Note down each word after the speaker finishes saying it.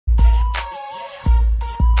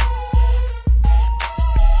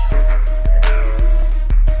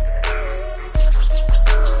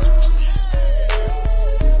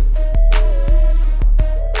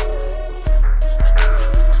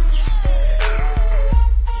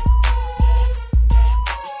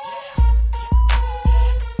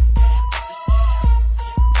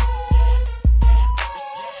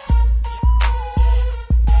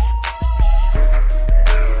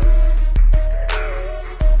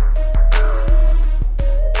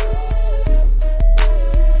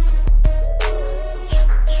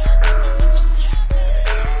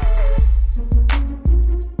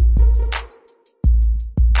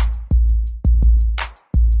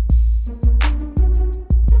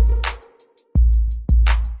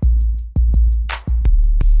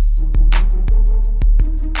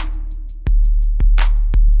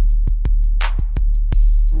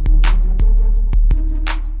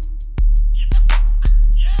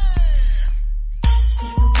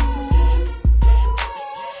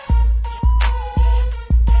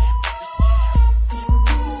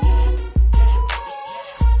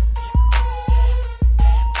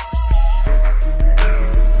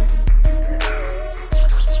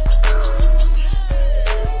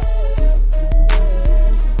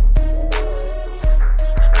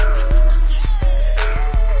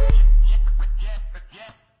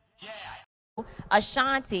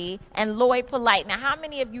Ashanti and Lloyd Polite. Now, how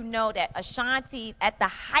many of you know that Ashanti's at the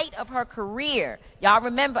height of her career? Y'all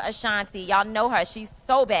remember Ashanti. Y'all know her. She's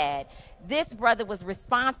so bad. This brother was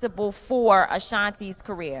responsible for Ashanti's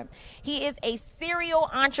career. He is a serial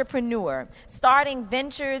entrepreneur, starting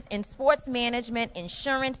ventures in sports management,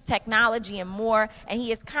 insurance, technology, and more. And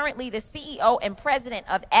he is currently the CEO and president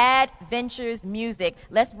of Ad Ventures Music.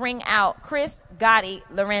 Let's bring out Chris Gotti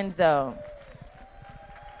Lorenzo.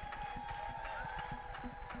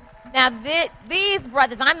 Now, these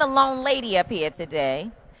brothers, I'm the lone lady up here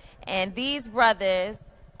today, and these brothers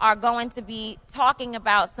are going to be talking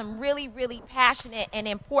about some really, really passionate and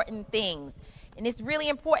important things. And it's really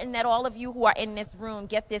important that all of you who are in this room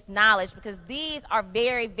get this knowledge, because these are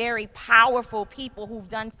very, very powerful people who've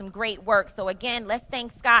done some great work. So again, let's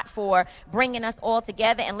thank Scott for bringing us all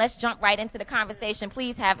together, and let's jump right into the conversation.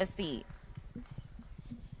 Please have a seat.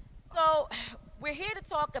 So we're here to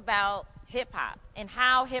talk about hip-hop and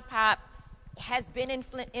how hip-hop has been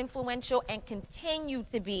influential and continue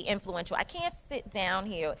to be influential. I can't sit down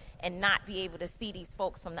here and not be able to see these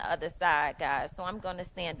folks from the other side, guys, so I'm going to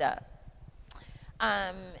stand up.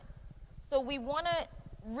 So we want to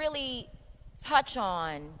really touch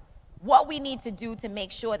on what we need to do to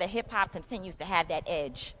make sure that hip-hop continues to have that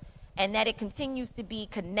edge and that it continues to be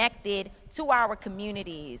connected to our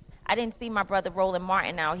communities. I didn't see my brother Roland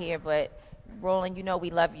Martin out here, but Roland, you know we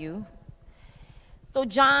love you. So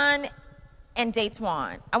John and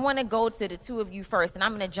Daytwan, I want to go to the two of you first, and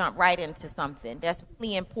I'm going to jump right into something that's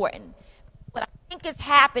really important. What I think is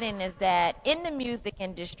happening is that in the music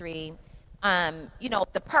industry, you know,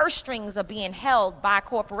 the purse strings are being held by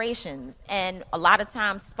corporations, and a lot of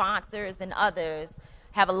times sponsors and others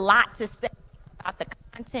have a lot to say about the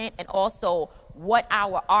content and also what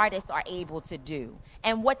our artists are able to do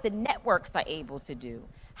and what the networks are able to do.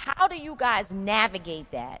 How do you guys navigate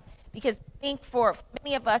that? Because I think for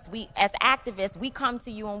many of us, we as activists, we come to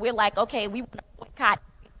you and we're like, okay, we want to boycott.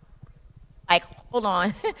 Like, hold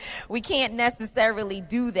on, we can't necessarily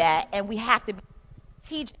do that, and we have to be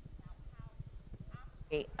strategic.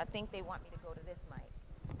 I think they want me to go to this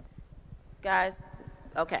mic. Guys,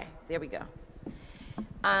 okay, there we go.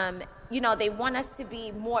 You know, they want us to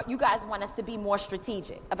be more, you guys want us to be more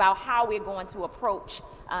strategic about how we're going to approach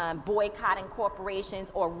boycotting corporations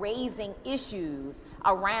or raising issues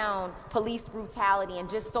around police brutality and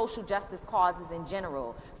just social justice causes in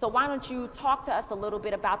general. So why don't you talk to us a little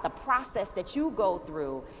bit about the process that you go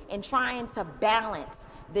through in trying to balance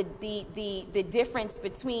the difference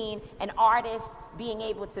between an artist being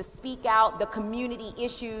able to speak out, the community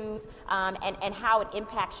issues, and how it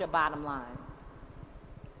impacts your bottom line?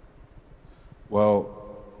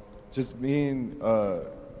 Well, just being a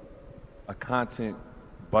content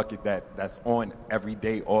bucket that's on every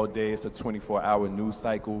day, all day. It's a 24-hour news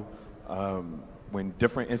cycle. When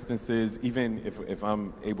different instances, even if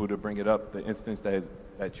I'm able to bring it up, the instance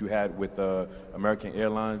that you had with American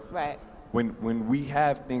Airlines. Right. When we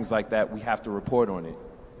have things like that, we have to report on it.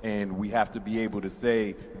 And we have to be able to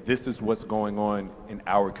say, this is what's going on in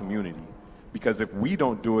our community. Because if we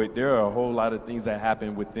don't do it, there are a whole lot of things that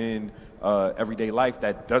happen within everyday life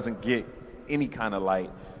that doesn't get any kind of light.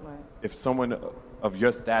 Right. If someone of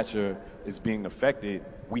your stature is being affected,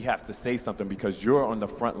 we have to say something because you're on the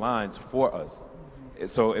front lines for us. Mm-hmm.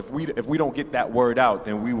 So if we don't get that word out,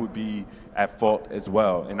 then we would be at fault as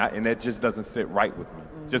well. And that just doesn't sit right with me.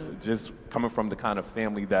 Mm-hmm. Just coming from the kind of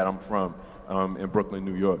family that I'm from in Brooklyn,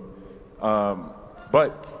 New York.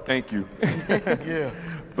 But thank you. Yeah.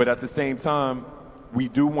 But at the same time, we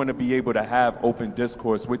do want to be able to have open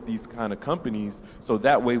discourse with these kind of companies, so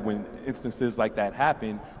that way when instances like that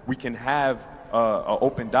happen, we can have an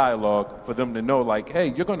open dialogue for them to know, like,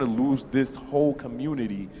 hey, you're going to lose this whole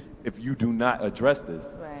community if you do not address this.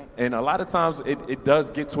 Right. And a lot of times it does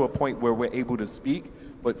get to a point where we're able to speak,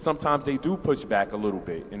 but sometimes they do push back a little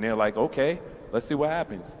bit, and they're like, okay, let's see what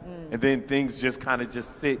happens. And then things just kind of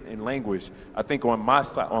just sit and languish. I think on my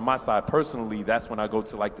side personally, that's when I go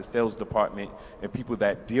to like the sales department and people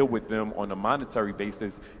that deal with them on a monetary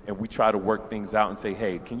basis, and we try to work things out and say,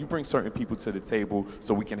 hey, can you bring certain people to the table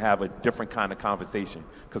so we can have a different kind of conversation?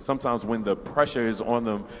 Because sometimes when the pressure is on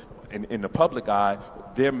them in the public eye,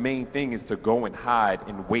 their main thing is to go and hide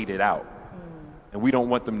and wait it out. And we don't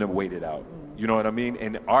want them to wait it out. You know what I mean?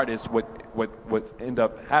 And artists, what's end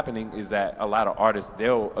up happening is that a lot of artists,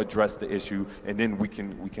 they'll address the issue, and then we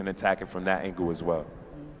can attack it from that angle as well.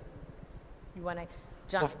 You want to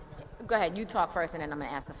jump? Go ahead. You talk first, and then I'm going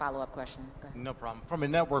to ask a follow-up question. Go ahead. No problem. From a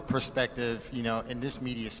network perspective, you know, in this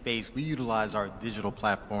media space, we utilize our digital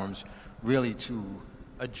platforms really to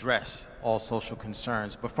address all social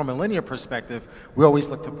concerns. But from a linear perspective, we always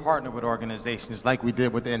look to partner with organizations like we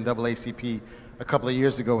did with the NAACP a couple of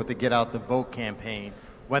years ago with the Get Out the Vote campaign.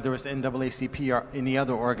 Whether it's the NAACP or any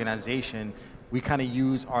other organization, we kind of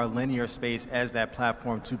use our linear space as that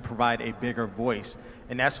platform to provide a bigger voice.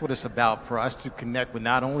 And that's what it's about, for us to connect with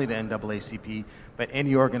not only the NAACP, but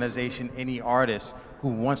any organization, any artist who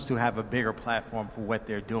wants to have a bigger platform for what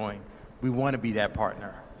they're doing. We want to be that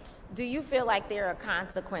partner. Do you feel like there are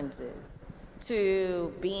consequences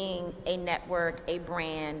to being a network, a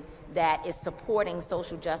brand that is supporting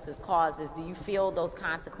social justice causes? Do you feel those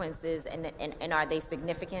consequences, and are they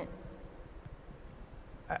significant?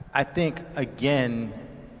 I think, again,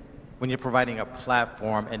 when you're providing a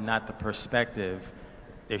platform and not the perspective,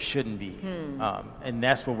 there shouldn't be. And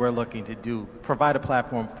that's what we're looking to do, provide a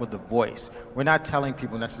platform for the voice. We're not telling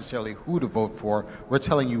people necessarily who to vote for, we're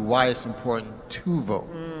telling you why it's important to vote.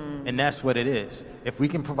 And that's what it is. If we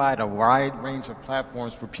can provide a wide range of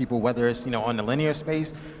platforms for people, whether it's on the linear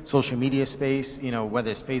space, social media space,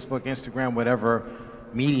 whether it's Facebook, Instagram, whatever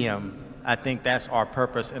medium, I think that's our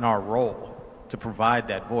purpose and our role, to provide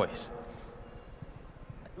that voice.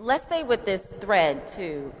 Let's stay with this thread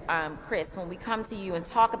too, Chris, when we come to you and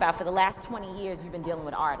talk about, for the last 20 years, you've been dealing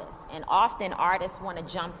with artists, and often artists want to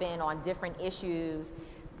jump in on different issues.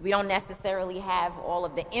 We don't necessarily have all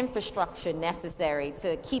of the infrastructure necessary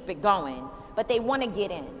to keep it going, but they want to get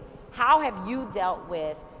in. How have you dealt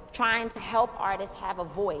with trying to help artists have a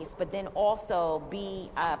voice, but then also be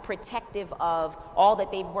protective of all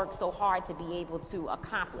that they've worked so hard to be able to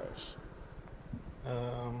accomplish?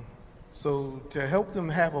 So to help them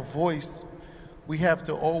have a voice, we have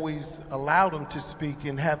to always allow them to speak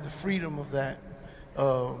and have the freedom of that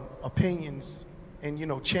opinions.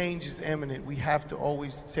 And change is imminent. We have to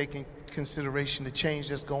always take in consideration the change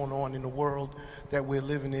that's going on in the world that we're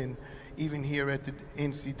living in, even here at the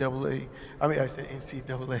NCAA. I said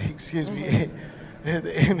NCAA, excuse me.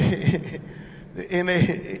 The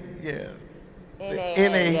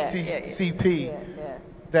NAACP.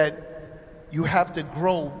 That you have to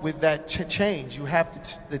grow with that change. You have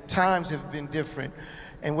to, the times have been different.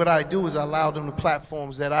 And what I do is I allow them the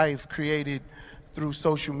platforms that I've created through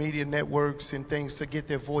social media networks and things to get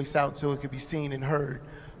their voice out so it could be seen and heard,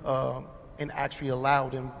 and actually allow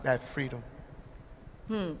them that freedom.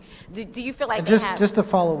 Do you feel like and just to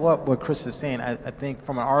follow up what Chris is saying, I think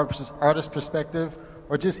from an artist perspective,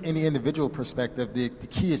 or just any individual perspective, the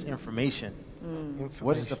key is information.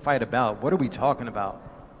 What is the fight about? What are we talking about?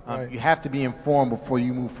 Right. You have to be informed before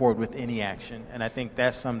you move forward with any action, and I think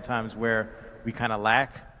that's sometimes where we kind of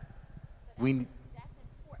lack.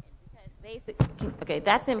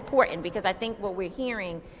 That's important because I think what we're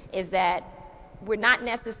hearing is that we're not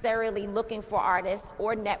necessarily looking for artists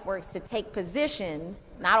or networks to take positions,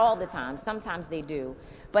 not all the time, sometimes they do,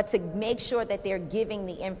 but to make sure that they're giving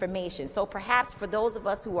the information. So perhaps for those of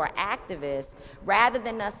us who are activists, rather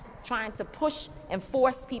than us trying to push and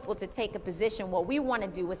force people to take a position, what we want to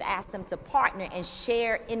do is ask them to partner and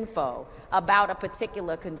share info about a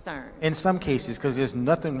particular concern. In some cases, because there's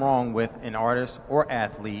nothing wrong with an artist or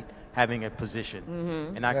athlete having a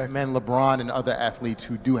position. And I commend LeBron and other athletes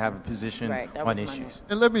who do have a position on issues.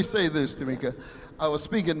 And let me say this, Tamika. I was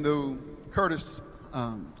speaking to Curtis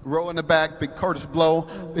Rowe in the back, Big Curtis Blow,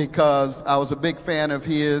 because I was a big fan of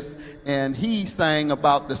his, and he sang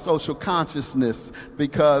about the social consciousness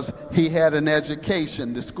because he had an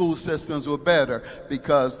education. The school systems were better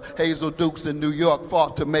because Hazel Dukes in New York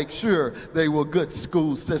fought to make sure they were good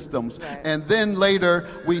school systems. And then later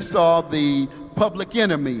we saw the Public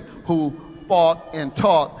Enemy who fought and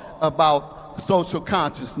taught about social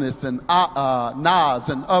consciousness, and Nas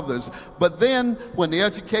and others. But then when the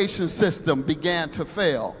education system began to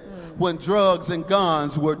fail, when drugs and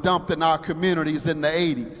guns were dumped in our communities in the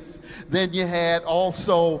 80s, then you had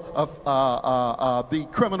also the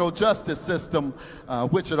criminal justice system,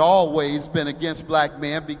 which had always been against black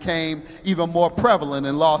men, became even more prevalent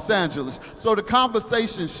in Los Angeles. So the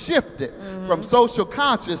conversation shifted from social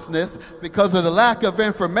consciousness because of the lack of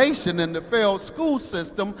information in the failed school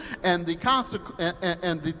system and the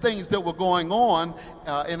and the things that were going on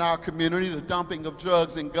in our community, the dumping of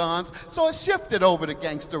drugs and guns. So it shifted over to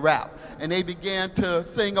gangster rap, and they began to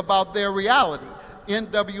sing about their reality.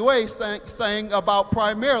 NWA sang about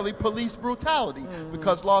primarily police brutality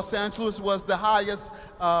because Los Angeles was the highest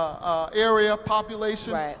area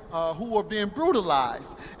population who were being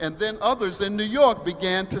brutalized. And then others in New York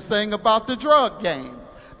began to sing about the drug game.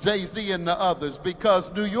 Jay-Z and the others,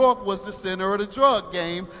 because New York was the center of the drug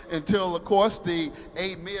game until, of course, the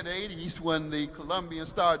mid-'80s when the Colombians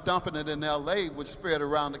started dumping it in L.A., which spread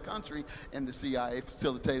around the country, and the CIA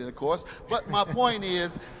facilitated, of course. But my point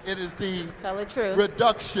is, it is the Tell the truth.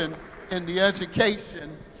 reduction in the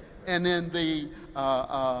education and in the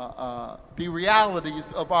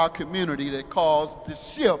realities of our community that caused the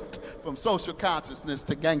shift from social consciousness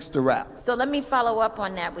to gangster rap. So let me follow up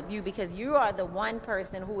on that with you, because you are the one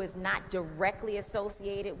person who is not directly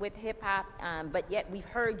associated with hip hop, but yet we've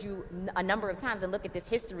heard you a number of times, and look at this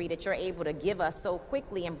history that you're able to give us so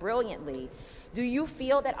quickly and brilliantly. Do you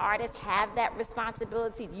feel that artists have that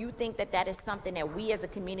responsibility? Do you think that that is something that we as a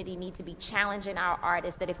community need to be challenging our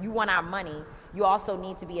artists, that if you want our money, you also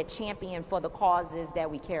need to be a champion for the causes that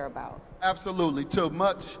we care about? Absolutely. Too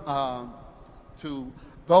much to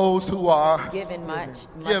those who are Given much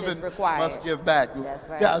given is required. must give back. That's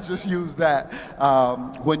right. Yeah, I'll just use that.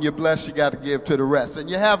 When you're blessed, you got to give to the rest. And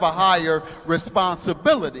you have a higher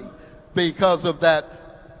responsibility because of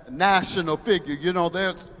that national figure. You know,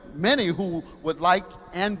 there's many who would like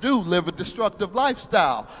and do live a destructive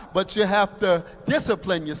lifestyle, but you have to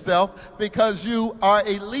discipline yourself because you are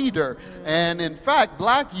a leader. And in fact,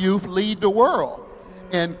 black youth lead the world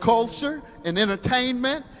in culture, in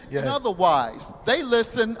entertainment, and otherwise. They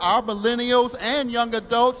listen, our millennials and young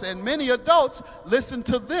adults, and many adults listen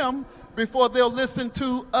to them before they'll listen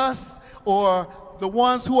to us, or the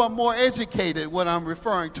ones who are more educated, what I'm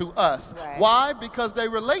referring to us. Right. Why? Because they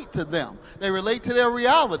relate to them. They relate to their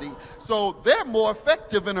reality. So they're more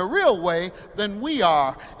effective in a real way than we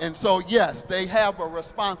are. And so, yes, they have a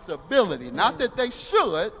responsibility. Not that they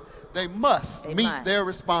should, they must meet their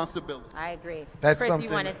responsibility. I agree. That's Chris, something,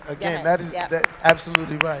 you wanted, again, that is that,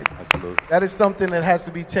 absolutely right. Absolutely. That is something that has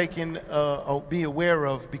to be taken, be aware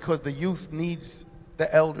of, because the youth needs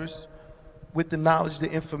the elders with the knowledge,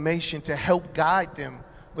 the information to help guide them,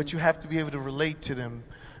 but you have to be able to relate to them.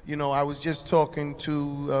 You know, I was just talking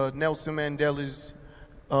to Nelson Mandela's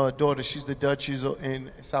daughter. She's the Duchess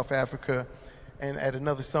in South Africa, and at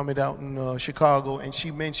another summit out in Chicago, and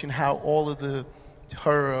she mentioned how all of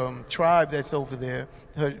her tribe that's over there,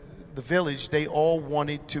 the village, they all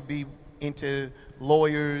wanted to be into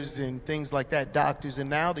lawyers and things like that, doctors, and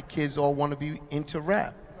now the kids all want to be into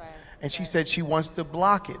rap. Right. And she said she wants to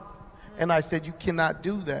block it. And I said, you cannot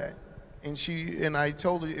do that. And I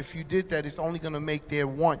told her, if you did that, it's only going to make their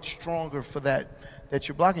want stronger for that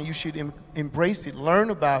you're blocking. You should embrace it,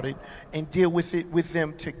 learn about it, and deal with it with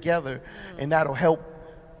them together. And that'll help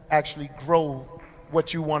actually grow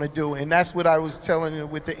what you want to do. And that's what I was telling you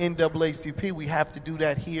with the NAACP. We have to do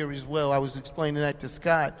that here as well. I was explaining that to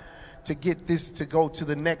Scott. To get this to go to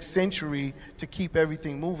the next century, to keep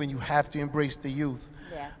everything moving, you have to embrace the youth.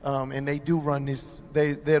 Yeah. And they do run this.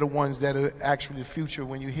 They're the ones that are actually the future.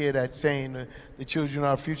 When you hear that saying, the children are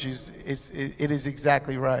our future, it is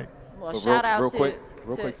exactly right. Well, But shout out real to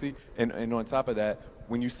quick, see, and on top of that,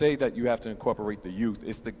 when you say that you have to incorporate the youth,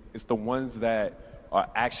 it's the ones that are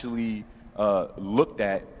actually looked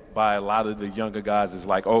at by a lot of the younger guys as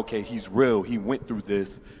like, okay, he's real, he went through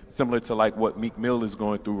this, similar to like what Meek Mill is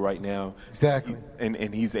going through right now. Exactly.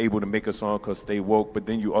 And he's able to make a song called Stay Woke, but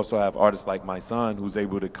then you also have artists like my son who's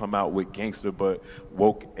able to come out with Gangster but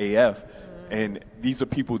Woke AF. And these are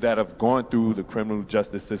people that have gone through the criminal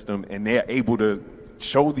justice system, and they're able to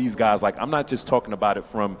show these guys, like, I'm not just talking about it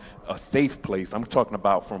from a safe place, I'm talking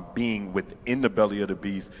about from being within the belly of the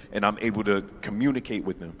beast, and I'm able to communicate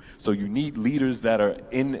with them. So you need leaders that are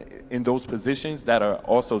in those positions that are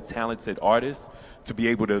also talented artists to be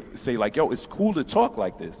able to say like, yo, it's cool to talk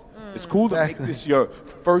like this. It's cool to make this your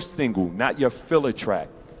first single, not your filler track.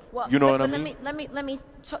 Well, you know what I mean? Let me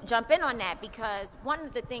jump in on that, because one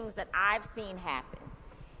of the things that I've seen happen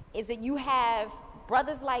is that you have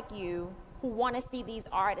brothers like you who want to see these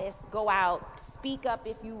artists go out, speak up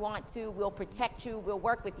if you want to, we'll protect you, we'll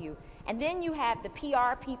work with you. And then you have the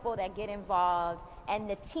PR people that get involved and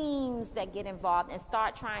the teams that get involved and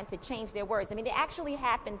start trying to change their words. I mean, it actually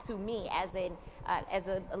happened to me as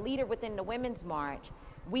a leader within the Women's March.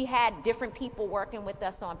 We had different people working with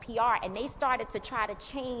us on PR, and they started to try to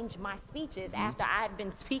change my speeches after I've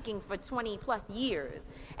been speaking for 20 plus years.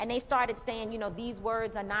 And they started saying, you know, these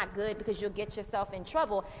words are not good because you'll get yourself in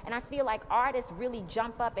trouble. And I feel like artists really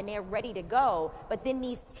jump up and they're ready to go, but then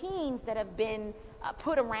these teams that have been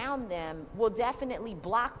put around them will definitely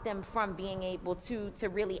block them from being able to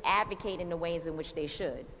really advocate in the ways in which they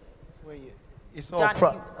should. Well, yeah. It's all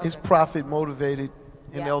it's profit motivated.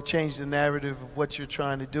 And they'll change the narrative of what you're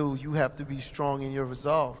trying to do. You have to be strong in your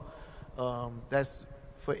resolve. That's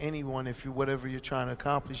for anyone, if you whatever you're trying to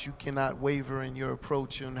accomplish, you cannot waver in your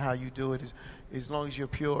approach and how you do it. As long as you're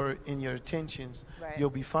pure in your intentions, Right.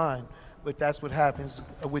 you'll be fine. But that's what happens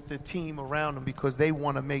with the team around them, because they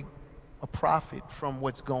want to make a profit from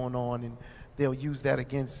what's going on, and they'll use that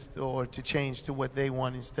against or to change to what they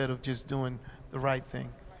want instead of just doing the right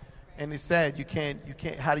thing. And it's sad, you can't,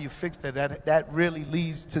 how do you fix that? That really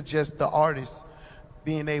leads to just the artist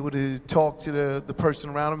being able to talk to the person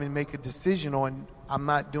around them and make a decision on, I'm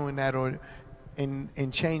not doing that, or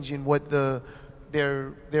in changing what their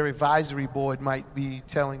advisory board might be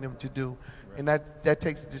telling them to do. Right. And that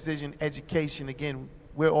takes a decision. Education, again,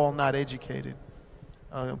 we're all not educated.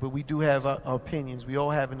 But we do have our opinions. We all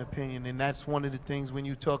have an opinion, and that's one of the things when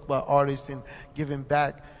you talk about artists and giving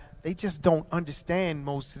back, they just don't understand,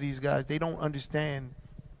 most of these guys. They don't understand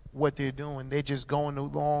what they're doing. They're just going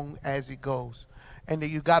along as it goes. And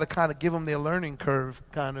you got to kind of give them their learning curve,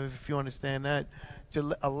 kind of, if you understand that,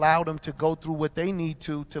 to allow them to go through what they need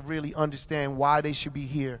to really understand why they should be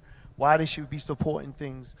here, why they should be supporting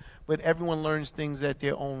things. But everyone learns things at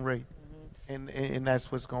their own rate. And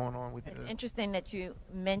that's what's going on with It's interesting that you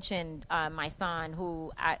mentioned my son,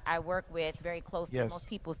 who I work with very closely. Yes. Most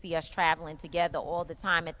people see us traveling together all the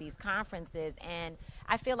time at these conferences, and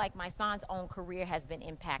I feel like my son's own career has been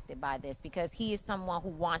impacted by this, because he is someone who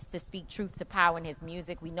wants to speak truth to power in his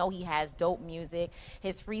music. We know he has dope music.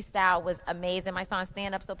 His freestyle was amazing. My son,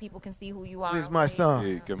 stand up so people can see who you are. Here's my son.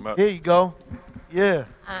 Yeah, come up. Here you go. Yeah.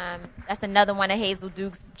 That's another one of Hazel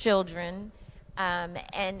Duke's children.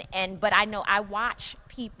 But I know I watch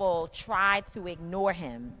people try to ignore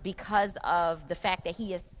him because of the fact that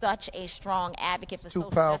he is such a strong advocate for social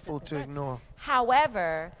Too powerful justice. to ignore.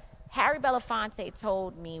 However, Harry Belafonte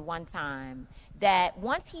told me one time that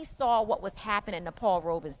once he saw what was happening to Paul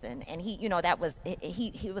Robeson, and he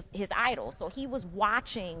was his idol, so he was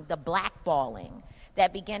watching the blackballing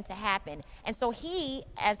that began to happen. And so he,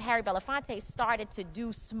 as Harry Belafonte, started to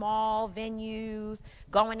do small venues,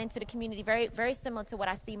 going into the community, very, very similar to what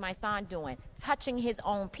I see my son doing, touching his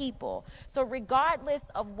own people. So regardless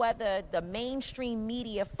of whether the mainstream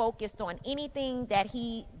media focused on anything that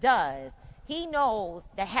he does, he knows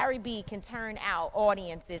that Harry B can turn out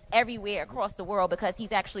audiences everywhere across the world because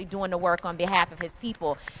he's actually doing the work on behalf of his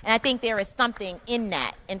people. And I think there is something in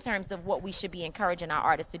that in terms of what we should be encouraging our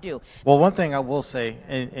artists to do. Well, one thing I will say,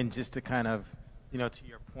 and just to kind of, to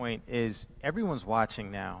your point, is everyone's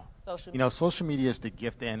watching now. Social media is the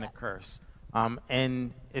gift and the curse.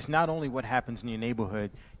 And it's not only what happens in your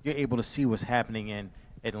neighborhood, you're able to see what's happening in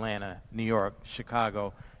Atlanta, New York,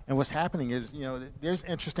 Chicago. And what's happening is, there's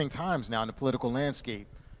interesting times now in the political landscape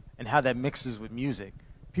and how that mixes with music.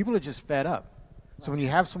 People are just fed up. So when you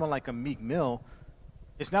have someone like a Meek Mill,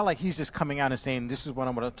 it's not like he's just coming out and saying, this is what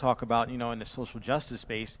I'm going to talk about, in the social justice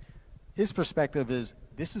space. His perspective is,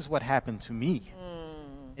 this is what happened to me.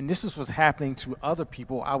 And this is what's happening to other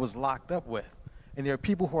people I was locked up with. And there are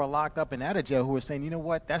people who are locked up and out of jail who are saying, you know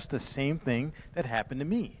what, that's the same thing that happened to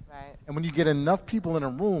me. Right. And when you get enough people in a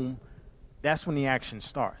room, that's when the action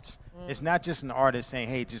starts. It's not just an artist saying,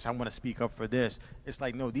 hey, I want to speak up for this. It's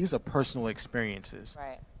like, no, these are personal experiences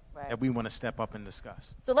that we want to step up and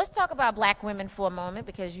discuss. So let's talk about black women for a moment,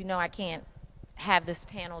 because I can't have this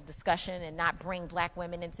panel discussion and not bring black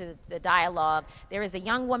women into the dialogue. There is a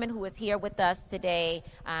young woman who is here with us today.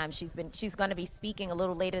 She's going to be speaking a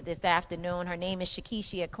little later this afternoon. Her name is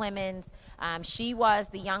Shakishia Clemens. She was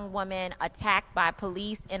the young woman attacked by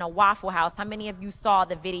police in a Waffle House. How many of you saw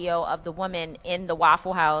the video of the woman in the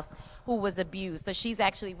Waffle House who was abused? So she's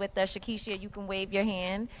actually with us. Shakishia, you can wave your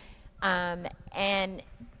hand. And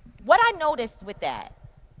what I noticed with that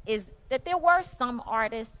is that there were some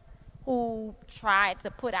artists who tried to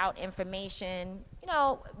put out information.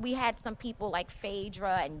 We had some people like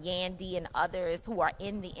Phaedra and Yandy and others who are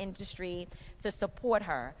in the industry to support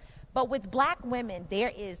her. But with black women, there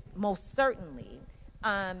is most certainly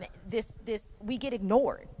we get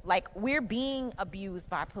ignored. Like, we're being abused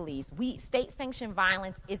by police. State-sanctioned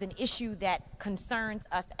violence is an issue that concerns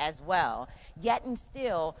us as well. Yet and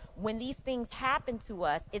still, when these things happen to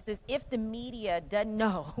us, it's as if the media doesn't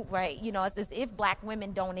know, right? It's as if black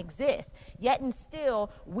women don't exist. Yet and still,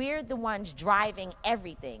 we're the ones driving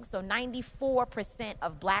everything. So 94%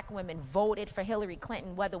 of black women voted for Hillary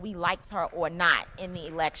Clinton, whether we liked her or not, in the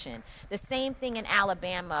election. The same thing in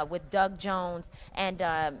Alabama with Doug Jones and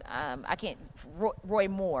Roy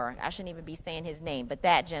Moore. I shouldn't even be saying his name, but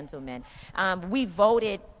that gentleman. We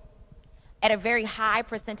voted at a very high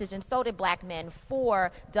percentage, and so did black men,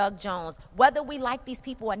 for Doug Jones, whether we like these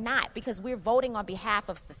people or not, because we're voting on behalf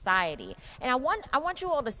of society. And I want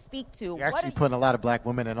you all to speak to You're actually putting a lot of black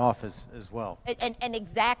women in office as well. and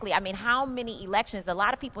exactly, I mean, how many elections? A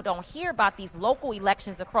lot of people don't hear about these local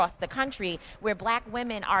elections across the country where black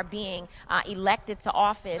women are being elected to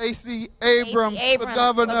office. Stacey Abrams for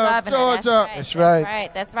governor of Georgia. That's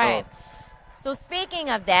right. That's right. So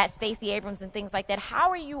speaking of that, Stacey Abrams and things like that,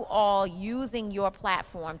 how are you all using your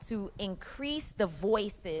platform to increase the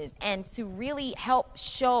voices and to really help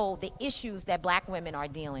show the issues that black women are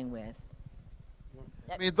dealing with?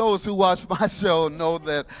 I mean, those who watch my show know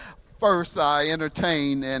that first I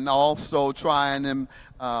entertain and also try and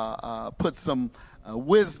put some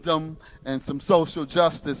wisdom and some social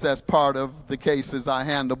justice as part of the cases I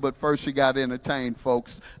handle. But first you got to entertain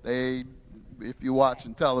folks. If you're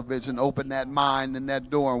watching television, open that mind and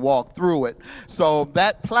that door and walk through it. So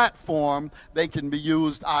that platform, they can be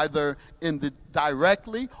used either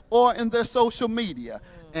directly or in their social media.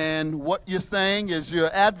 And what you're saying is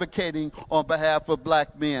you're advocating on behalf of black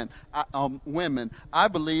women. I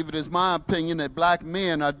believe it is my opinion that black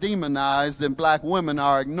men are demonized and black women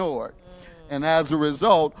are ignored. And as a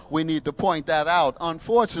result, we need to point that out.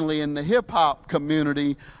 Unfortunately, in the hip-hop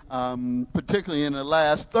community, particularly in the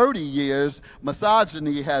last 30 years,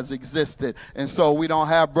 misogyny has existed. And so we don't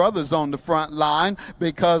have brothers on the front line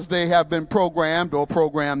because they have been programmed or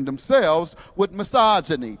programmed themselves with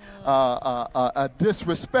misogyny,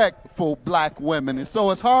 disrespectful black women. And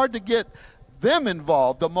so it's hard to get them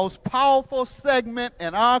involved. The most powerful segment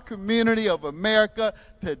in our community of America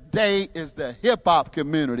today is the hip-hop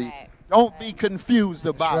community. Right. Don't be confused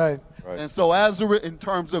about right. it. Right. And so in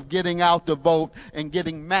terms of getting out the vote and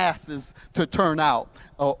getting masses to turn out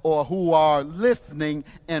or who are listening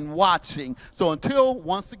and watching. So until,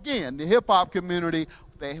 once again, the hip-hop community,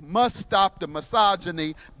 they must stop the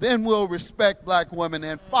misogyny, then we'll respect black women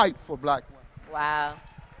and fight for black women. Wow.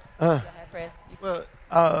 Go ahead, Chris. Well,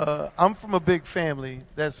 I'm from a big family.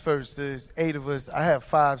 That's first. There's 8 of us. I have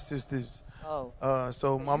 5 sisters.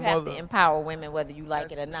 So my you mother have to empower women whether you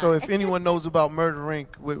like it or not. So if anyone knows about Murder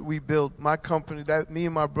Inc., we built my company. That me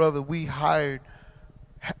and my brother, we hired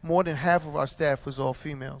more than half of our staff was all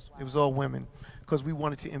females. Wow. It was all women because we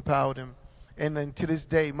wanted to empower them. And then to this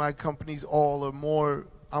day, my companies all are more.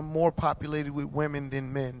 I'm more populated with women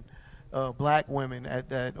than men, black women at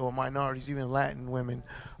that, or minorities, even Latin women.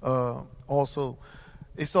 Also,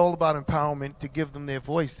 it's all about empowerment to give them their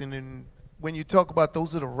voice. And then when you talk about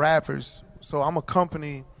those are the rappers. So I'm a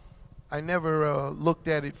company, I never looked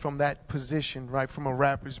at it from that position, right, from a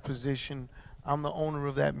rapper's position. I'm the owner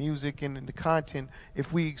of that music and the content.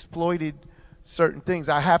 If we exploited certain things,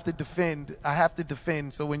 I have to defend.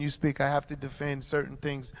 So when you speak, I have to defend certain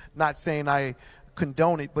things. Not saying I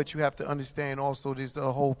condone it, but you have to understand also there's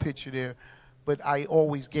a whole picture there. But I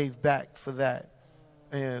always gave back for that,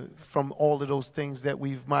 from all of those things that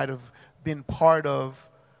we might have been part of.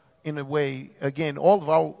 In a way, again, all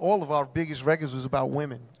of our biggest records was about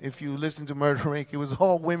women. If you listen to Murder Inc., it was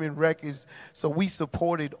all women records. So we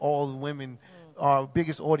supported all the women. Our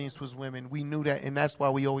biggest audience was women. We knew that, and that's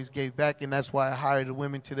why we always gave back, and that's why I hired the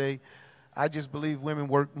women today. I just believe women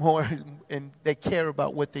work more, and they care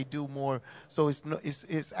about what they do more. So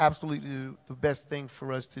it's absolutely the best thing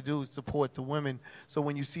for us to do is support the women. So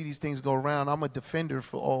when you see these things go around, I'm a defender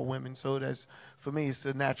for all women. So that's, for me, it's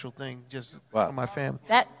a natural thing just for my family.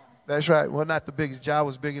 That's right. Well, not the biggest. Ja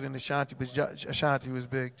was bigger than Ashanti, but Ashanti was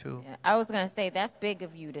big, too. Yeah, I was going to say, that's big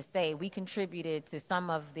of you to say. We contributed to some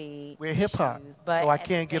of the We're hip-hop, but so I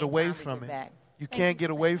can't get away from it. You can't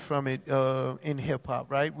get away from it in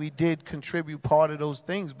hip-hop, right? We did contribute part of those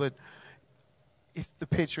things, but it's the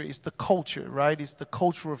picture, it's the culture, right? It's the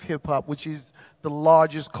culture of hip-hop, which is the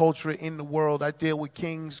largest culture in the world. I deal with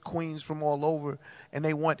kings, queens from all over, and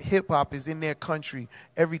they want hip-hop is in their country.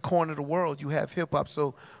 Every corner of the world, you have hip-hop.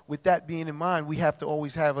 So with that being in mind, we have to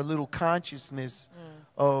always have a little consciousness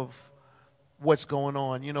of what's going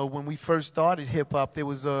on. You know, when we first started hip-hop, there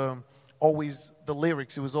was always the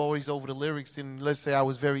lyrics. It was always over the lyrics, and let's say I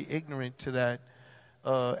was very ignorant to that.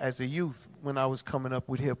 As a youth when I was coming up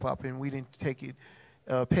with hip-hop, and we didn't take it,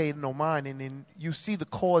 pay it no mind, and then you see the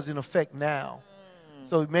cause and effect now.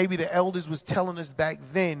 So maybe the elders was telling us back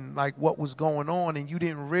then like what was going on and you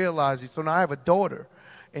didn't realize it. So now I have a daughter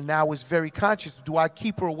and now it's very conscious. Do I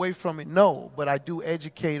keep her away from it? No, but I do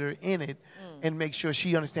educate her in it and make sure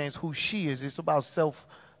she understands who she is. It's about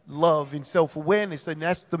self-love and self-awareness, and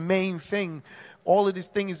that's the main thing. All of this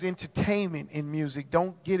thing is entertainment in music.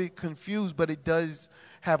 Don't get it confused, but it does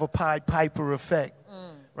have a Pied Piper effect,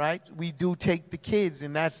 right? We do take the kids,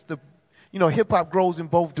 and that's the, You know, hip hop grows in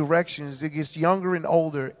both directions. It gets younger and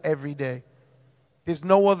older every day. There's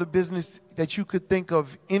no other business that you could think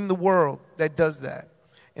of in the world that does that.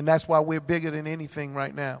 And that's why we're bigger than anything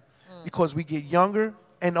right now, because we get younger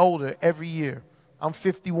and older every year. I'm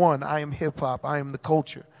 51. I am hip hop. I am the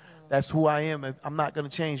culture. That's who I am. I'm not going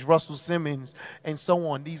to change. Russell Simmons and so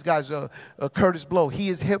on. These guys are Curtis Blow. He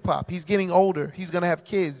is hip hop. He's getting older. He's going to have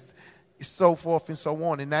kids, so forth and so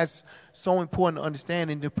on. And that's so important to understand.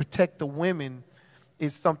 And to protect the women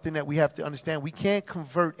is something that we have to understand. We can't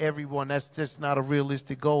convert everyone. That's just not a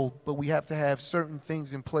realistic goal. But we have to have certain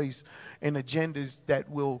things in place and agendas that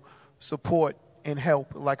will support and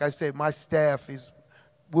help. Like I said, my staff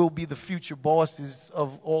will be the future bosses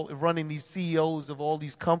of all, running these CEOs of all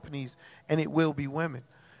these companies, and it will be women.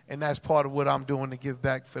 And that's part of what I'm doing to give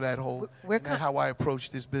back for that whole, and that's how I approach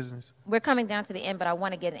this business. We're coming down to the end, but I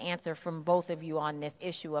want to get an answer from both of you on this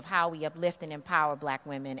issue of how we uplift and empower black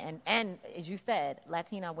women and as you said,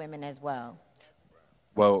 Latina women as well.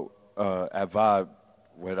 Well, at Vibe,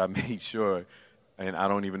 what I made sure, and I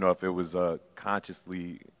don't even know if it was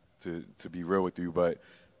consciously to be real with you, but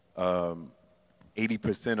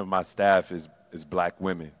 80% of my staff is black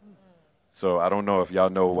women. So I don't know if y'all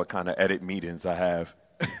know what kind of edit meetings I have.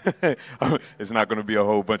 It's not going to be a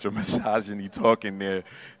whole bunch of misogyny talking there.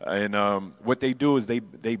 And what they do is they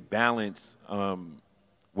balance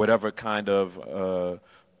whatever kind of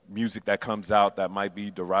music that comes out that might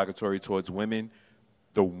be derogatory towards women.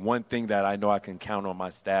 The one thing that I know I can count on my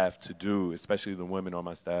staff to do, especially the women on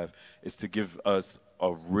my staff, is to give us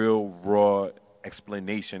a real raw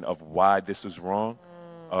explanation of why this is wrong,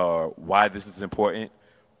 why this is important,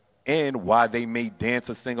 and why they may dance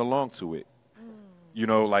or sing along to it. You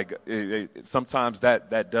know, like sometimes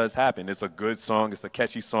that does happen. It's a good song, it's a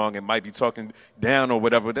catchy song, it might be talking down or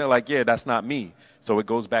whatever. They're like, yeah, that's not me. So it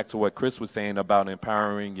goes back to what Chris was saying about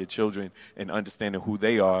empowering your children and understanding who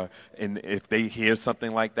they are. And if they hear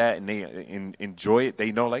something like that and they enjoy it,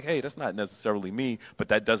 they know like, hey, that's not necessarily me, but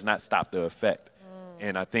that does not stop the effect.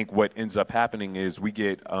 And I think what ends up happening is we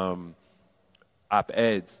get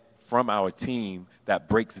op-eds from our team that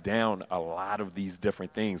breaks down a lot of these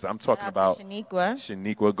different things. I'm talking about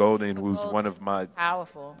Shaniqua Golden, who's one of my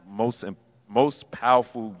most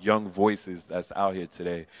powerful young voices that's out here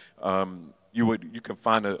today. You can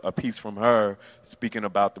find a piece from her speaking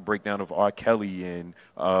about the breakdown of R. Kelly and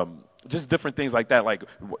just different things like that. Like,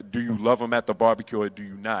 do you love them at the barbecue or do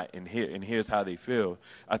you not? And here's how they feel.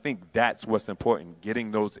 I think that's what's important, getting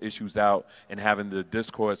those issues out and having the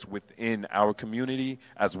discourse within our community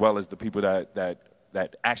as well as the people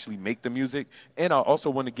that actually make the music. And I also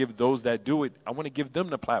want to give those that do it, I want to give them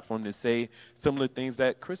the platform to say similar things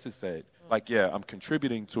that Chris has said. Like, yeah, I'm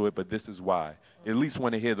contributing to it, but this is why. At least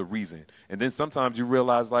want to hear the reason. And then sometimes you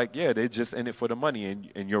realize, like, yeah, they're just in it for the money,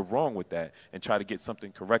 and you're wrong with that, and try to get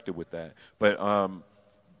something corrected with that. But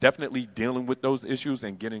definitely dealing with those issues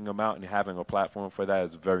and getting them out and having a platform for that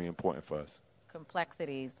is very important for us.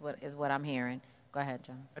 Complexities is what I'm hearing. Go ahead,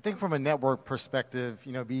 John. I think from a network perspective,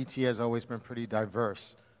 you know, BET has always been pretty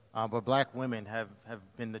diverse, but black women have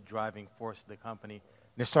been the driving force of the company.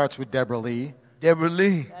 And it starts with Deborah Lee.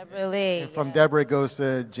 And from Deborah, it goes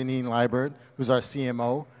to Janine Liebert, who's our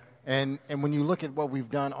CMO. And when you look at what we've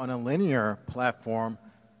done on a linear platform,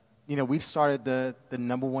 you know, we've started the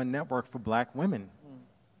 #1 network for black women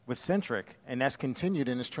with Centric, and that's continued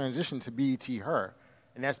in its transition to BET Her.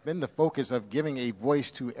 And that's been the focus of giving a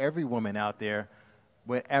voice to every woman out there,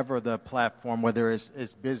 wherever the platform, whether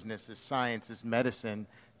it's business, it's science, it's medicine,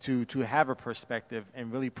 to have a perspective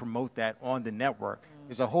and really promote that on the network.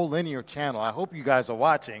 There's a whole linear channel. I hope you guys are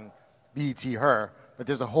watching BET Her, but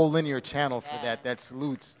there's a whole linear channel for that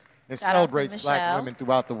salutes and celebrates black women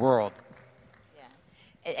throughout the world.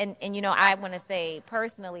 And you know, I want to say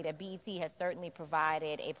personally that BET has certainly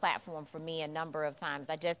provided a platform for me a number of times.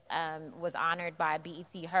 I just was honored by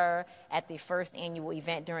BET Her at the first annual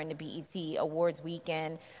event during the BET Awards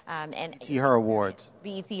weekend. And BET Her Awards.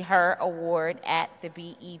 BET Her Award at the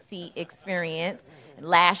BET Experience. And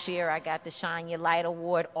last year I got the Shine Your Light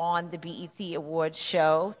Award on the BET Awards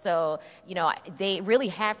show. So, you know, they really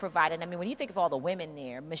have provided, I mean, when you think of all the women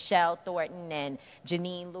there, Michelle Thornton and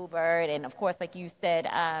Janine Liebert, and of course, like you said,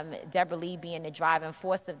 Deborah Lee being the driving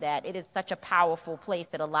force of that, it is such a powerful place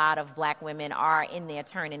that a lot of black women are in there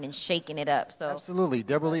turning and shaking it up. So absolutely.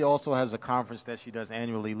 Deborah Lee also has a conference that she does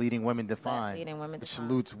annually, Leading Women Defined, which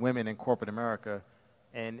salutes women in corporate America.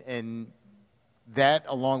 And that,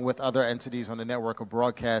 along with other entities on the network, are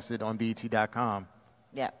broadcasted on BET.com.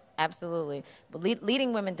 Yeah, absolutely. But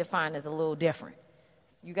Leading Women Defined is a little different.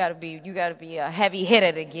 You gotta be a heavy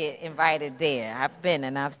hitter to get invited there. I've been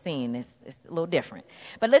and I've seen. It's a little different.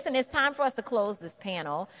 But listen, it's time for us to close this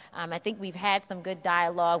panel. I think we've had some good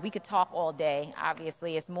dialogue. We could talk all day.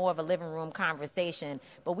 Obviously, it's more of a living room conversation,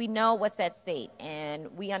 but we know what's at stake,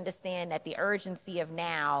 and we understand that the urgency of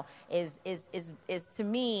now is to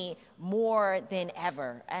me more than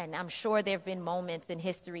ever. And I'm sure there have been moments in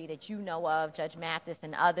history that you know of, Judge Mathis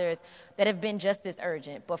and others, that have been just as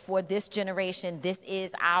urgent. But for this generation, this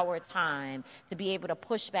is our time to be able to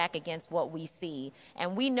push back against what we see.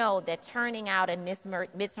 And we know that turning out in this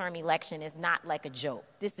midterm election is not like a joke.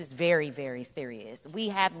 This is very, very serious. We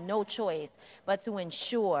have no choice but to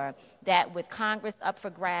ensure that with Congress up for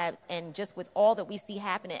grabs and just with all that we see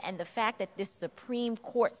happening and the fact that this Supreme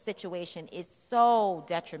Court situation is so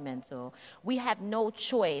detrimental, we have no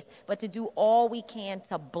choice but to do all we can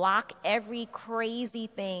to block every crazy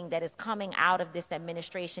thing that is coming out of this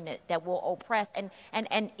administration that will oppress and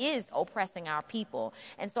is oppressing our people.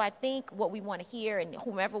 And so I think what we want to hear, and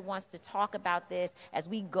whomever wants to talk about this as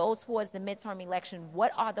we go towards the midterm election,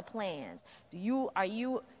 what are the plans? Are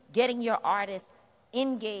you getting your artists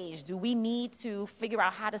engaged? Do we need to figure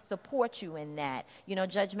out how to support you in that? You know,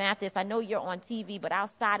 Judge Mathis, I know you're on TV, but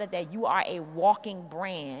outside of that, you are a walking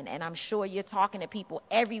brand, and I'm sure you're talking to people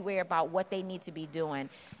everywhere about what they need to be doing.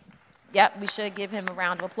 Yep, we should give him a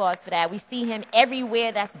round of applause for that. We see him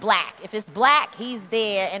everywhere that's black. If it's black, he's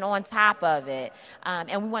there and on top of it.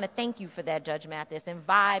 And we want to thank you for that, Judge Mathis. And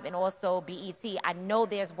Vibe and also BET, I know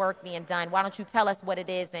there's work being done. Why don't you tell us what it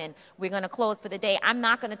is, and we're going to close for the day. I'm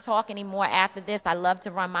not going to talk anymore after this. I love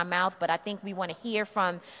to run my mouth, but I think we want to hear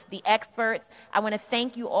from the experts. I want to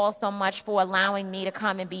thank you all so much for allowing me to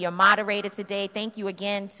come and be your moderator today. Thank you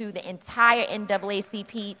again to the entire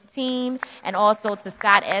NAACP team and also to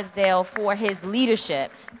Scott Esdale for his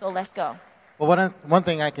leadership. So let's go. Well, one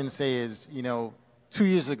thing I can say is, 2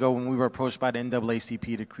 years ago when we were approached by the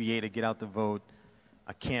NAACP to create a Get Out the Vote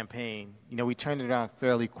a campaign, we turned it around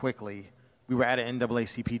fairly quickly. We were at an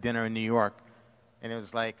NAACP dinner in New York, and it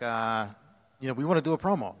was like, we want to do a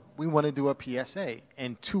promo. We want to do a PSA.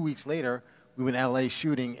 And 2 weeks later, we were in LA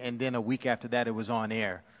shooting, and then a week after that, it was on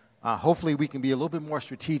air. Hopefully, we can be a little bit more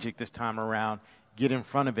strategic this time around, get in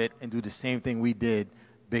front of it, and do the same thing we did,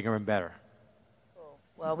 bigger and better. Cool.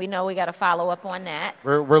 Well, we know we got to follow up on that.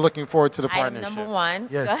 We're looking forward to the Item partnership. number one.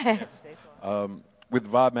 Yes. Go ahead. With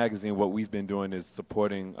Vibe Magazine, what we've been doing is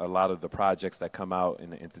supporting a lot of the projects that come out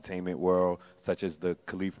in the entertainment world, such as the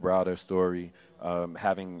Khalif Browder story,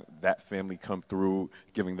 having that family come through,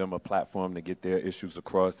 giving them a platform to get their issues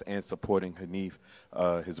across, and supporting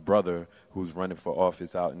Hanif, his brother, who's running for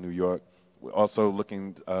office out in New York. We're also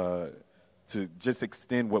looking to just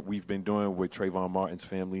extend what we've been doing with Trayvon Martin's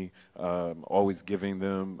family, always giving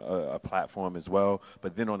them a platform as well.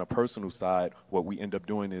 But then on a personal side, what we end up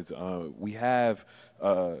doing is we have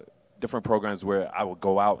different programs where I will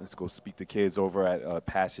go out and go speak to kids over at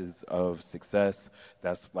Patches of Success.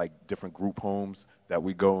 That's like different group homes that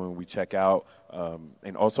we go and we check out.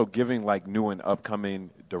 And also giving like new and upcoming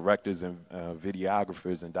directors and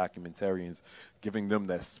videographers and documentarians, giving them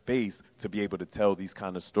that space to be able to tell these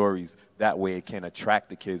kind of stories. That way it can attract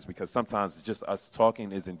the kids, because sometimes just us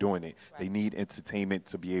talking isn't doing it. Right. They need entertainment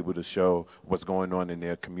to be able to show what's going on in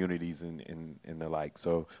their communities and the like.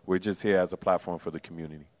 So we're just here as a platform for the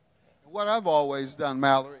community. What I've always done,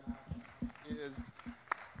 Mallory,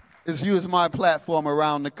 is use my platform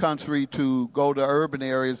around the country to go to urban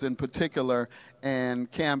areas in particular and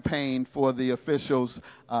campaign for the officials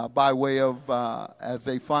by way of as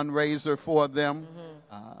a fundraiser for them,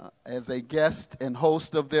 as a guest and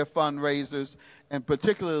host of their fundraisers, and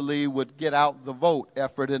particularly with Get Out the Vote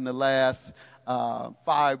effort in the last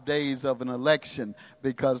 5 days of an election,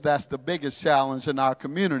 because that's the biggest challenge in our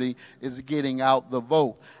community, is getting out the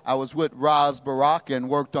vote. I was with Raz Baraka and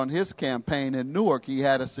worked on his campaign in Newark. He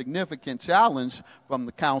had a significant challenge from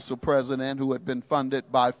the council president, who had been funded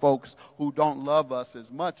by folks who don't love us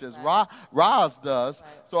as much as Raz does.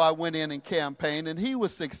 So I went in and campaigned, and he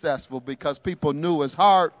was successful because people knew his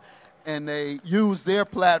heart and they used their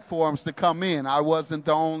platforms to come in. I wasn't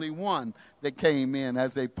the only one that came in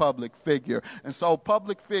as a public figure. And so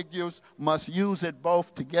public figures must use it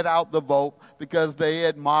both to get out the vote because they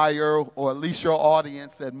admire, or at least your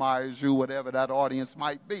audience admires you, whatever that audience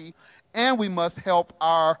might be, and we must help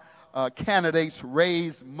our candidates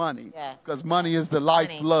raise money, because money is the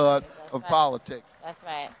lifeblood of politics. That's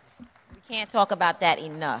right. We can't talk about that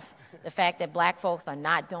enough. The fact that black folks are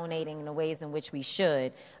not donating in the ways in which we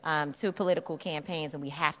should to political campaigns, and we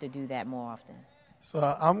have to do that more often.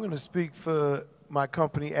 So I'm going to speak for my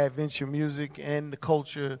company, Adventure Music, and the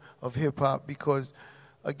culture of hip-hop, because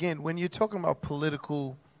again, when you're talking about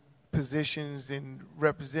political positions and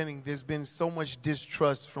representing, there's been so much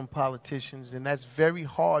distrust from politicians, and that's very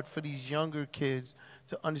hard for these younger kids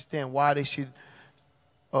to understand why they should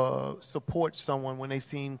support someone when they've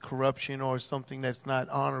seen corruption or something that's not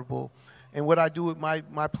honorable. And what I do with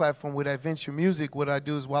my platform with Adventure Music, what I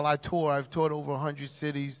do is while I tour, I've toured over 100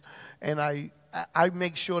 cities, and I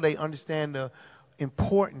make sure they understand the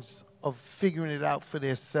importance of figuring it out for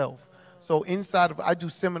themselves. So I do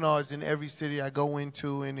seminars in every city I go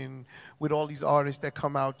into and with all these artists that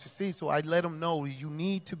come out to see. So I let them know you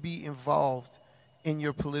need to be involved in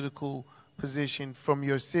your political position from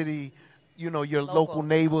your city, your local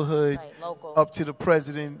neighborhood, local. up to the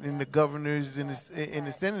president and the governors and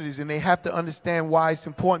the senators. And they have to understand why it's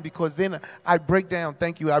important, because then I break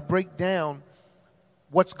down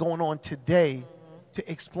what's going on today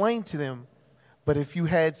to explain to them. But if you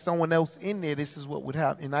had someone else in there, this is what would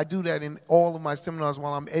happen. And I do that in all of my seminars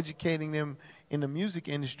while I'm educating them in the music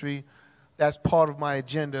industry. That's part of my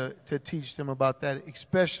agenda, to teach them about that,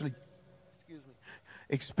 especially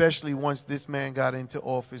once this man got into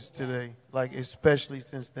office today, especially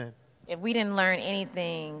since then. If we didn't learn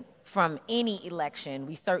anything from any election,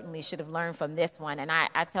 we certainly should have learned from this one. And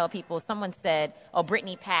I tell people, someone said,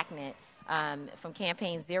 Brittany Packnett, from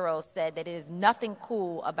Campaign Zero, said that it is nothing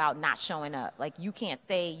cool about not showing up. Like, you can't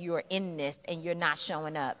say you're in this and you're not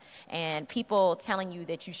showing up. And people telling you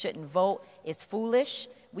that you shouldn't vote is foolish.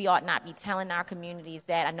 We ought not be telling our communities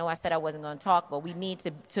that. I know I said I wasn't going to talk, but we need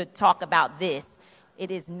to talk about this. It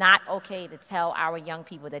is not okay to tell our young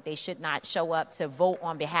people that they should not show up to vote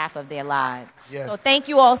on behalf of their lives. Yes. So thank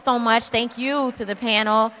you all so much. Thank you to the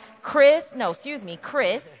panel. Chris,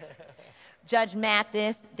 Judge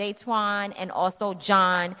Mathis, Daytwan, and also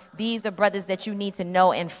John. These are brothers that you need to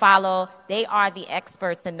know and follow. They are the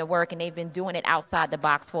experts in the work, and they've been doing it outside the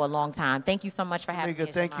box for a long time. Thank you so much for having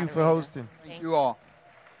me. Thank you for hosting. Thank you all.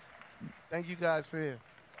 Thank you guys for here.